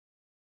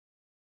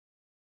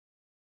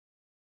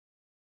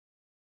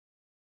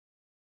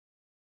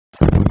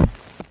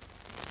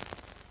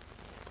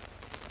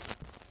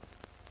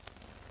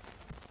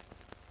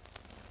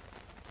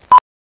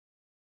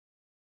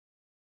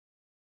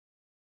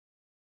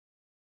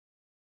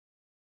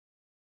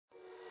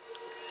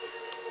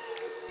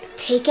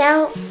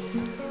takeout?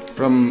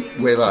 From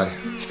Waylai.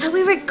 I thought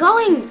we were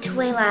going to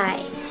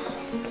Waylai.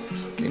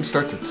 Game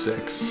starts at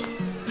 6.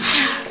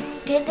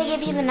 Didn't they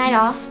give you the night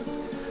off?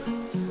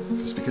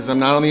 Just because I'm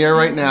not on the air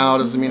right now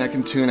doesn't mean I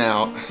can tune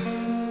out.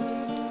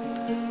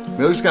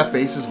 Miller's got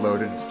bases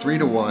loaded. It's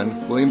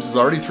 3-1. Williams has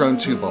already thrown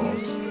 2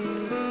 balls.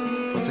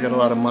 Plus I got a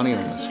lot of money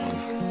on this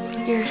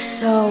one. You're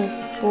so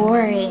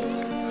boring.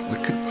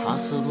 What could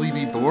possibly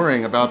be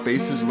boring about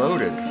bases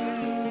loaded?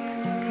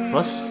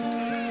 Plus,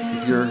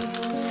 with your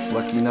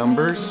lucky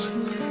numbers,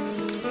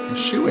 a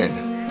shoe-in.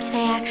 Can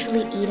I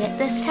actually eat it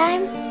this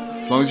time?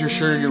 As long as you're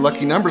sure your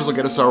lucky numbers will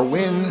get us our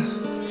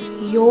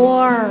win.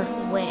 Your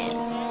win.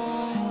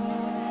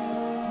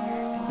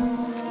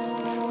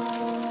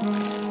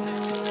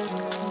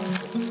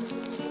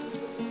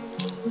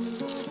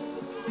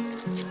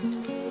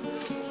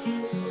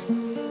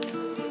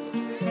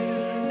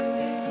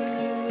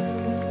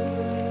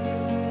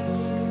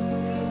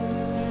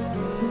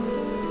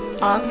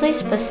 Oddly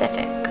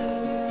specific.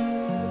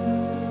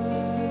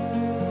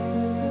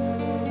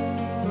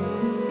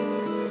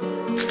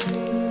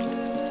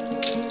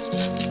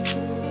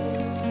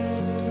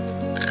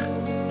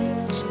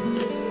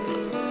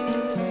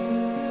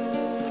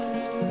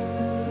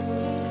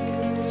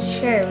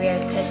 Sure,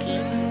 weird cookie.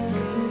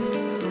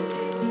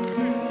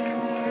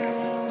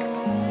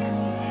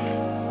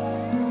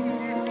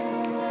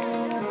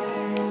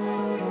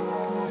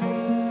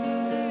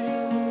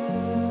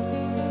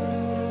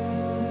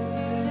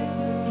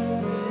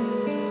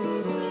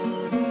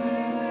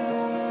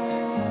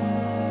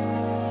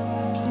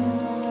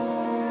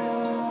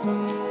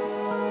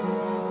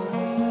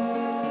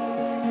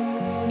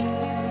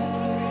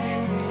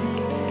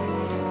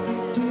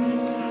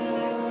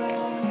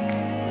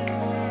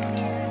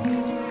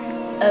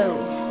 Oh.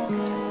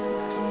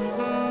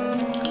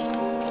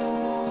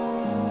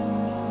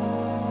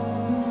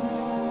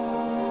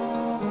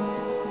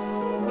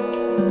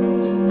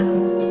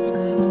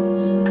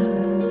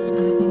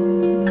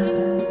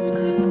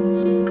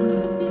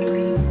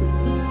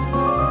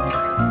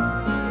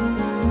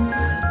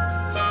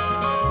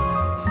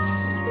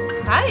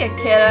 Hiya,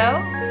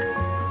 kiddo.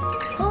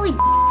 Holy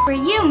for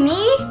you,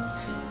 me?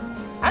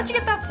 How'd you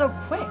get that so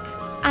quick?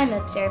 I'm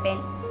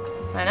observant.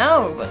 I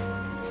know, but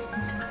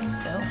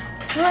still.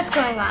 So what's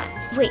going on?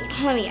 Wait,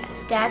 let me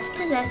guess. Dad's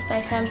possessed by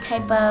some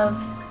type of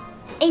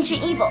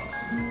ancient evil.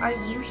 Are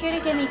you here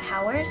to give me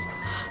powers?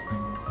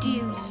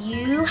 Do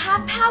you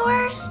have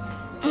powers?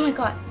 Oh my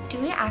god, do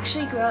we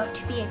actually grow up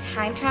to be a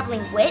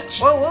time-traveling witch?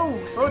 Whoa,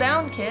 whoa, slow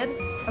down, kid.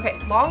 Okay,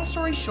 long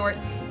story short,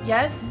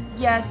 yes,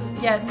 yes,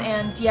 yes,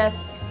 and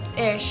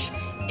yes-ish,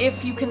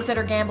 if you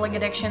consider gambling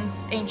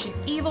addictions ancient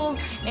evils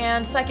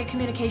and psychic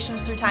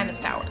communications through time as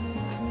powers.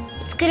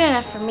 It's good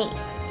enough for me.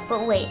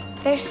 But wait,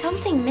 there's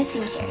something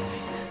missing here.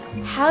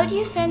 How do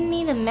you send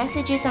me the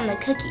messages on the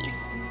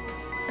cookies?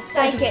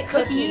 Psychic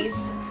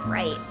cookies.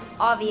 Right,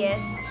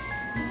 obvious.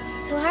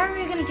 So how are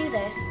we gonna do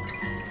this?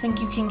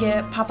 Think you can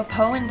get Papa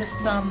Poe into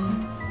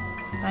some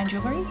fine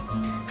jewelry?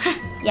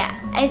 Yeah,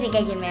 I think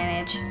I can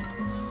manage.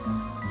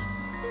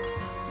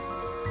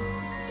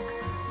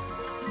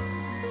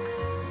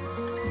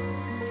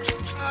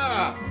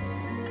 Ah!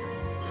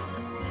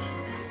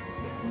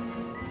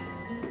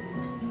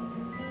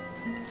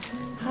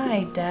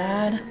 Hi,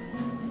 Dad.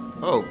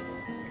 Oh.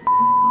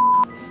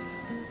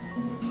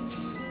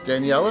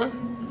 Daniela?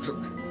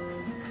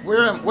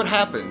 What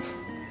happened?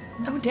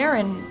 Oh,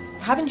 Darren,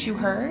 haven't you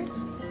heard?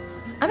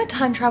 I'm a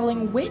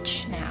time-traveling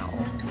witch now.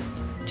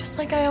 Just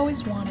like I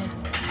always wanted.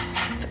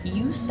 But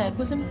you said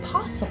was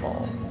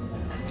impossible.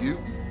 You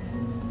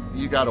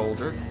got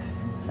older?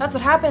 That's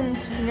what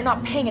happens when you're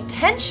not paying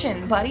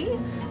attention, buddy.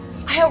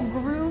 I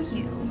outgrew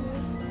you.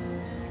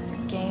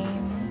 Your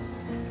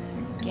games,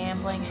 your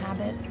gambling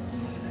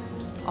habits,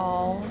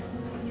 all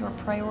your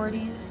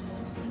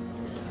priorities.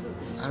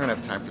 I don't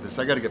have time for this.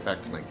 I gotta get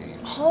back to my game.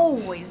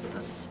 Always the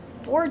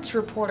sports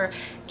reporter.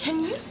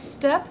 Can you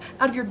step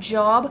out of your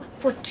job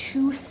for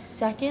 2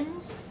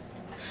 seconds?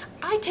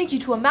 I take you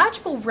to a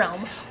magical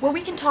realm where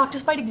we can talk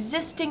despite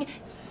existing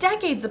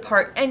decades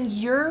apart, and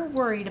you're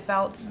worried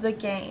about the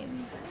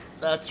game.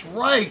 That's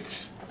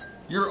right!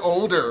 You're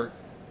older.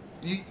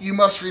 You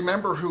must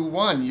remember who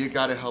won. You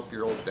gotta help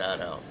your old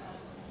dad out.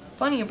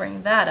 Funny you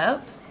bring that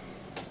up.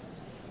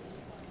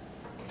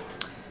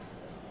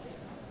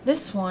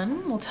 This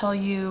one will tell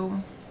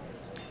you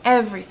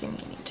everything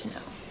you need to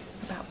know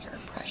about your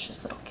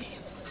precious little game.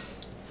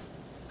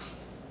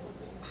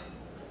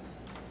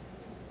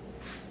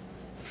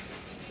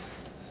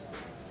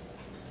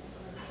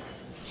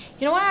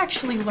 You know, I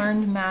actually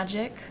learned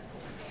magic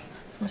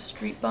from a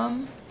street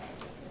bum.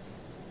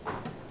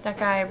 That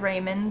guy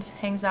Raymond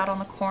hangs out on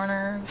the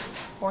corner,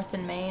 4th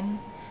and Main.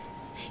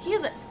 He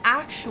is an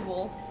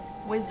actual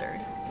wizard.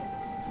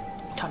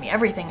 He taught me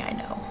everything I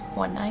know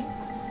one night.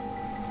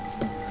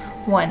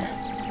 One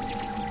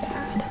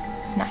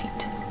bad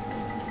night.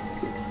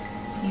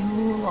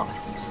 You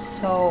lost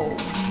so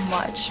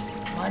much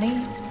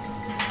money.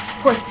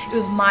 Of course, it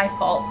was my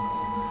fault.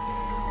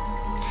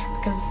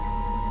 Because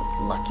those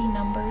lucky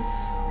numbers.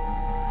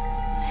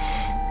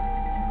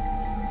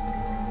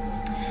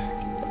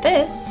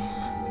 this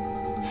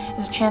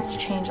is a chance to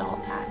change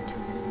all that.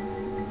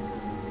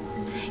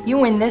 You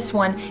win this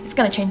one, it's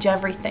gonna change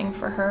everything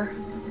for her.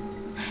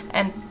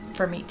 And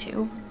for me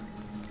too.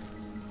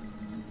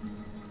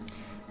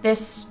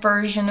 This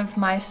version of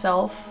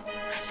myself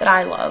that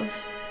I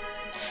love,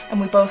 and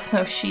we both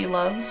know she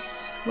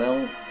loves,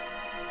 will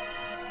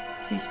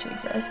cease to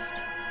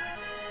exist.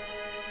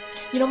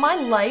 You know, my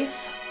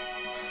life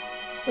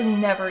was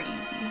never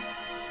easy,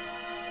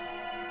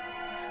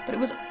 but it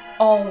was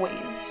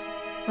always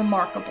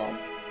remarkable.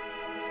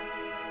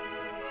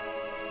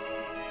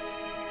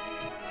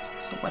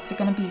 So what's it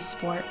gonna be,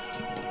 sport?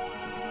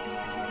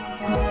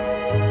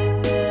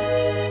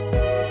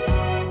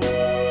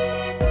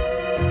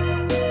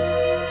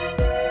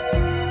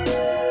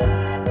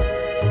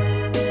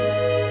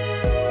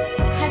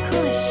 How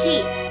cool is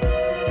she?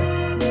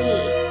 Me.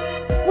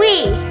 We!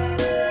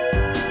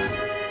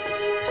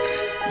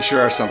 You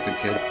sure are something,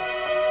 kid.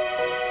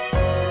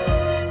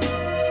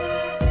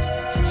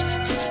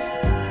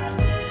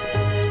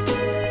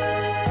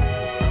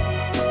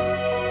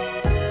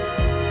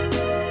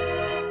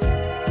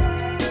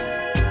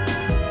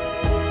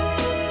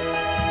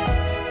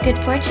 Good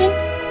fortune?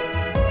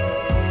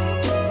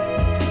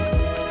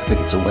 I think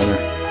it's a winner.